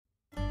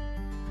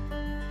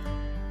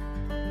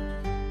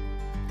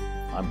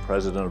I'm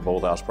president of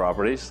Bolthouse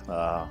Properties.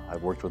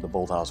 I've worked with the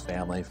Bolthouse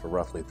family for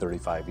roughly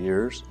 35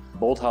 years.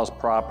 Bolthouse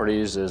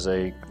Properties is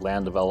a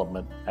land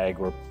development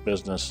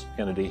agribusiness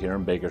entity here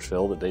in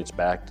Bakersfield. It dates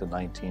back to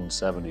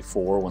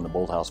 1974 when the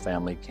Bolthouse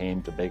family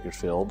came to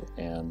Bakersfield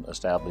and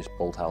established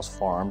Bolthouse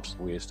Farms.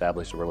 We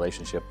established a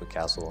relationship with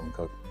Castle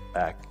Cooke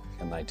back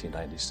in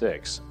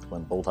 1996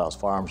 when Bolthouse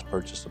Farms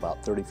purchased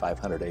about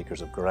 3,500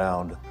 acres of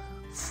ground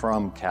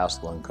from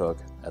Castle Cooke.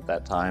 At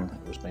that time,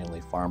 it was mainly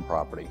farm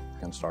property.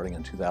 And starting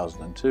in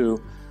 2002,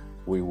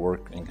 we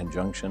worked in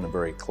conjunction and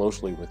very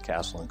closely with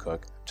Castle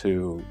Cooke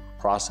to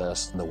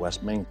process the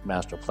West Main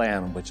Master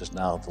Plan, which is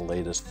now the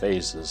latest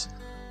phases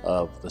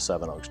of the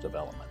Seven Oaks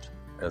development.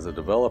 As a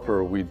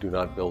developer, we do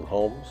not build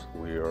homes.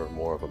 We are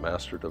more of a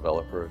master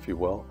developer, if you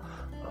will.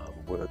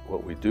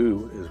 What we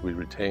do is we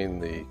retain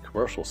the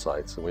commercial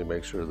sites and we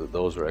make sure that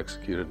those are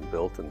executed and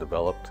built and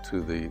developed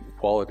to the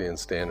quality and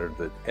standard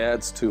that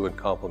adds to and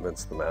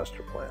complements the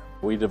master plan.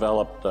 We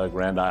developed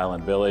Grand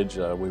Island Village.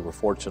 We were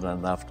fortunate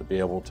enough to be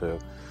able to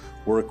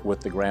work with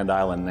the Grand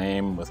Island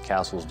name, with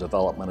Castle's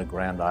development of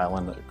Grand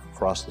Island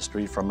across the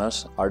street from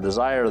us. Our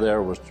desire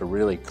there was to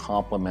really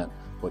complement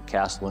what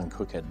Castle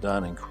Cooke had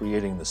done in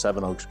creating the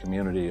Seven Oaks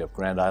community of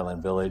Grand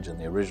Island Village and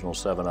the original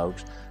Seven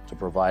Oaks, to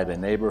provide a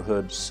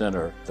neighborhood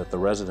center that the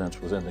residents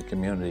within the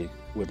community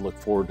would look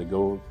forward to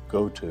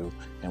go to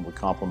and would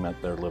complement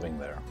their living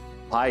there.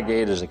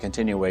 Highgate is a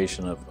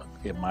continuation of,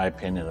 in my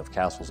opinion, of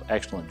Castle's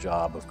excellent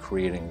job of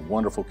creating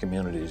wonderful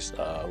communities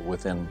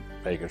within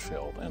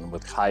Bakersfield. And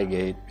with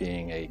Highgate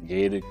being a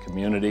gated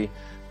community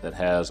that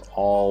has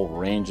all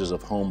ranges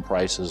of home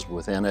prices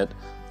within it,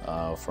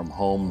 from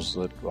homes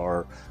that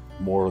are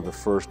more of the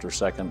first or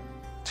second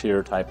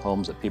tier type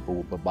homes that people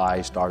will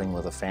buy starting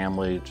with a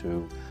family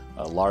to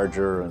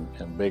larger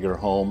and bigger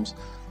homes.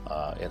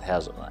 It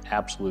has an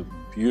absolute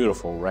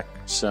beautiful rec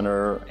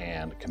center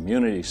and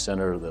community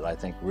center that I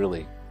think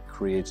really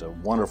creates a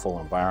wonderful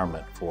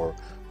environment for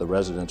the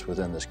residents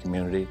within this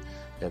community.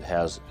 It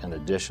has, in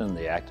addition,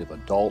 the active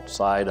adult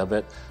side of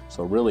it.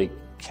 So really,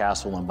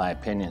 Castle, in my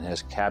opinion,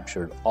 has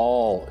captured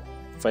all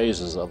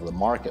phases of the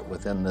market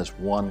within this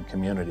one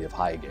community of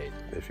Highgate.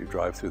 If you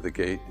drive through the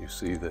gate, you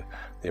see the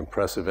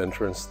impressive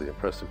entrance, the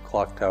impressive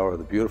clock tower,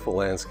 the beautiful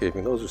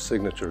landscaping. Those are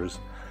signatures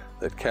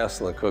that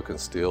Castle Cooke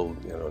instilled,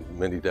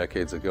 many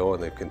decades ago,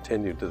 and they've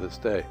continued to this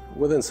day.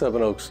 Within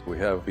Seven Oaks, we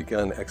have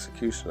begun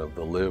execution of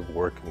the live,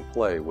 work, and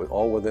play,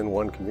 all within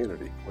one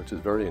community, which is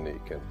very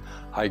unique. And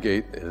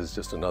Highgate is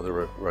just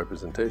another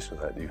representation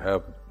of that. You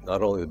have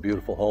not only the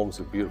beautiful homes,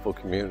 the beautiful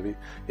community,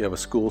 you have a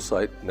school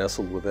site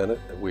nestled within it.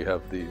 We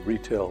have the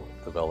retail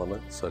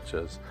development, such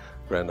as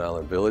Grand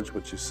Island Village,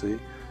 which you see.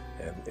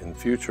 And in the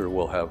future,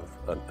 we'll have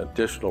an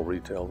additional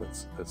retail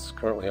that's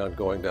currently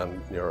ongoing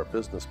down near our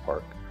business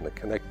park. And the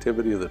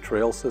connectivity of the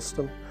trail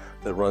system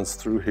that runs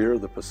through here,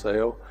 the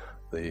Paseo,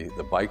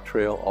 the bike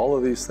trail, all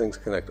of these things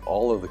connect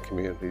all of the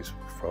communities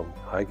from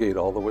Highgate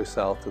all the way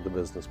south to the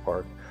business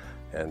park.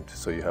 And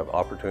so you have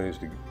opportunities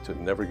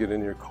to never get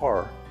in your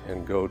car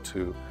and go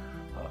to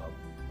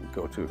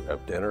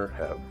have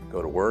dinner,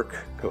 go to work,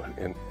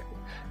 and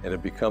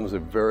it becomes a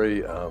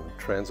very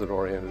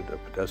transit-oriented,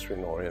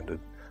 pedestrian-oriented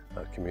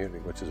community,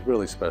 which is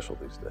really special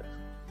these days.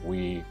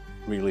 We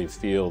really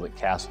feel that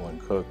Castle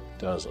Cooke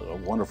does a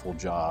wonderful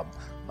job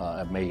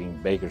at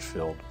making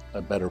Bakersfield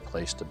a better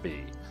place to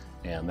be.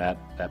 And that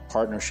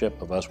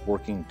partnership of us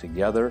working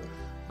together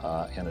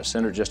in a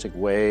synergistic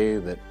way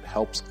that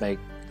helps make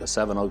the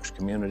Seven Oaks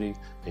community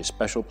a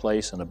special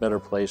place and a better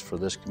place for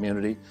this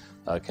community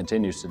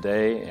continues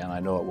today, and I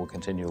know it will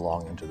continue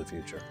long into the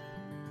future.